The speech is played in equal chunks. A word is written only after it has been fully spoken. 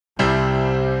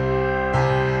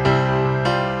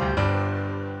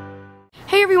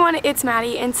everyone, it's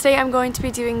Maddie, and today I'm going to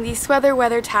be doing the Sweather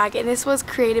Weather tag, and this was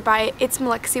created by It's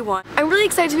Malexi1. I'm really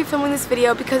excited to be filming this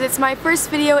video because it's my first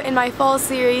video in my fall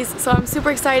series, so I'm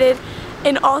super excited.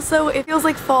 And also, it feels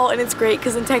like fall, and it's great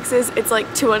because in Texas it's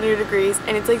like 200 degrees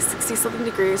and it's like 60 something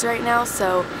degrees right now,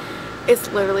 so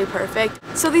it's literally perfect.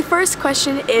 So the first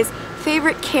question is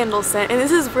favorite candle scent, and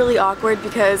this is really awkward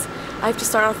because I have to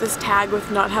start off this tag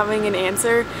with not having an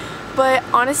answer, but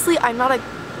honestly I'm not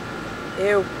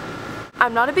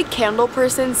a big candle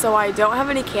person, so I don't have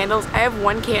any candles. I have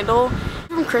one candle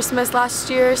from Christmas last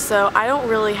year, so I don't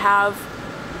really have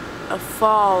a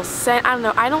fall scent. I don't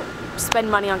know, I don't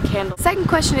spend money on candles. Second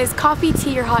question is coffee,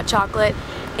 tea, or hot chocolate,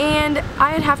 and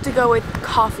I'd have to go with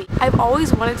coffee. I've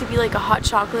always wanted to be like a hot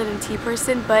chocolate and tea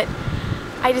person, but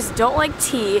I just don't like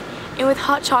tea, and with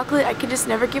hot chocolate I could just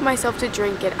never get myself to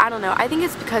drink it. I don't know, I think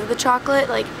it's because of the chocolate.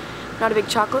 Like, I'm not a big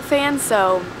chocolate fan,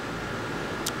 so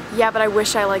yeah, but I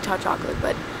wish I liked hot chocolate,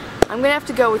 but I'm gonna have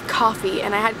to go with coffee,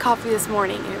 and I had coffee this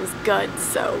morning and it was good,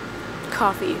 so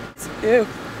coffee. Ew,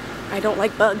 I don't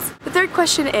like bugs. The third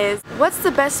question is, what's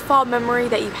the best fall memory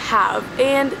that you have?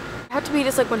 And it have to be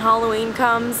just like when Halloween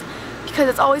comes, because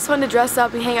it's always fun to dress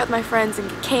up and hang out with my friends and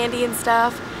get candy and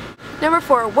stuff. Number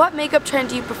 4, what makeup trend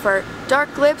do you prefer?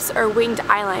 Dark lips or winged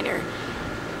eyeliner?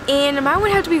 And mine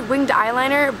would have to be winged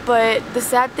eyeliner, but the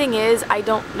sad thing is I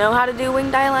don't know how to do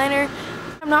winged eyeliner.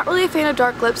 I'm not really a fan of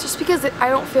dark lips just because I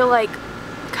don't feel like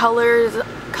colors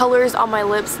on my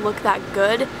lips look that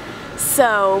good.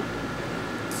 So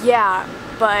yeah,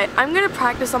 but I'm gonna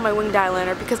practice on my winged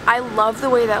eyeliner because I love the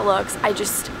way that looks. I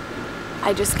just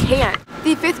can't.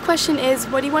 The fifth question is,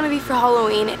 what do you want to be for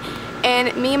Halloween?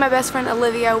 And me and my best friend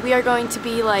Olivia, we are going to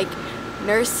be like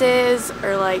nurses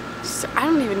or like, I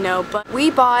don't even know, but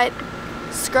we bought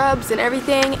scrubs and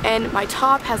everything, and my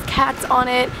top has cats on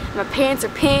it, and my pants are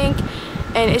pink,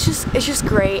 and it's just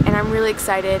great, and I'm really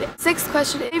excited. Sixth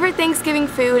question, favorite Thanksgiving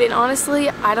food, and honestly,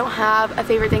 I don't have a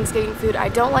favorite Thanksgiving food. I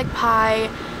don't like pie.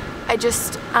 I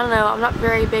don't know, I'm not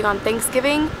very big on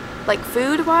Thanksgiving, like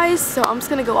food-wise, so I'm just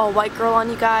gonna go all white girl on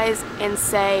you guys and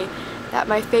say that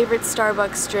my favorite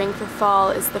Starbucks drink for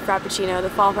fall is the Frappuccino, the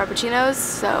fall Frappuccinos,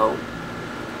 so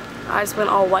I just went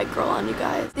all white girl on you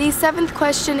guys. The seventh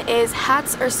question is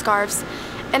hats or scarves,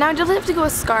 and I would definitely have to go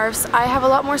with scarves. I have a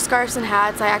lot more scarves than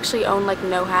hats. I actually own like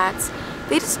no hats.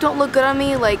 They just don't look good on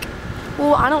me. Like,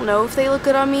 well, I don't know if they look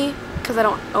good on me because I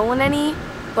don't own any,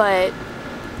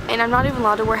 and I'm not even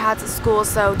allowed to wear hats at school,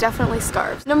 so definitely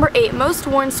scarves. Number 8, most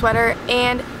worn sweater,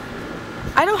 and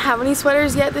I don't have any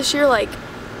sweaters yet this year. Like,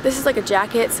 this is like a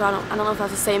jacket, so I don't know if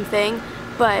that's the same thing,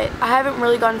 but I haven't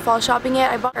really gone fall shopping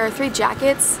yet. I bought 3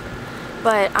 jackets,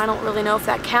 but I don't really know if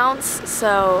that counts,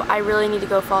 so I really need to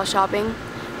go fall shopping.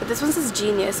 But this one says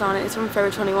Genius on it. It's from Forever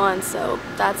 21, so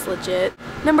that's legit.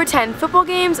 Number 10, football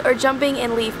games or jumping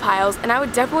in leaf piles, and I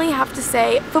would definitely have to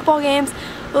say football games.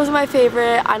 Those are my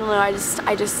favorite. I don't know,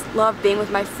 I just love being with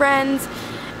my friends,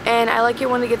 and I like it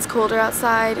when it gets colder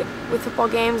outside with football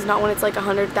games, not when it's like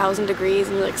 100,000 degrees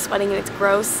and you're like sweating and it's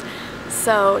gross.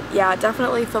 So yeah,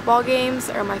 definitely football games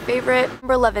are my favorite.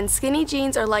 Number 11, skinny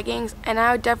jeans or leggings, and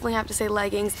I would definitely have to say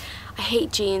leggings. I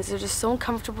hate jeans. They're just so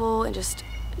uncomfortable and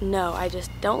no, I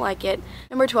just don't like it.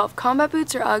 Number 12, combat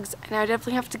boots or Uggs, and I would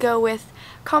definitely have to go with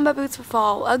combat boots for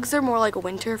fall. Uggs are more like a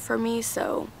winter for me,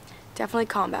 so definitely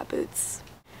combat boots.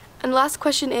 And the last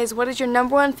question is, what is your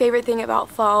number 1 favorite thing about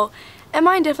fall? And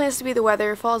mine definitely has to be the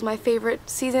weather. Fall is my favorite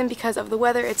season because of the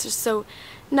weather. It's just so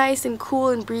nice and cool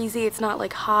and breezy. It's not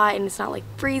like hot and it's not like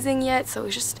freezing yet, so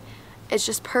it's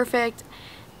just perfect,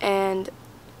 and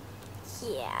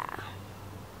yeah.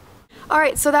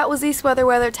 Alright, so that was the Sweather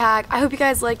Weather tag. I hope you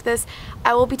guys liked this.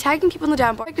 I will be tagging people in the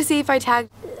down bar to see if I tag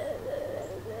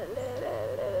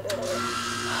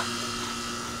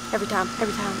every time.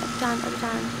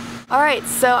 Alright,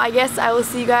 so I guess I will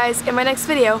see you guys in my next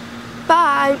video.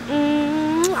 Bye!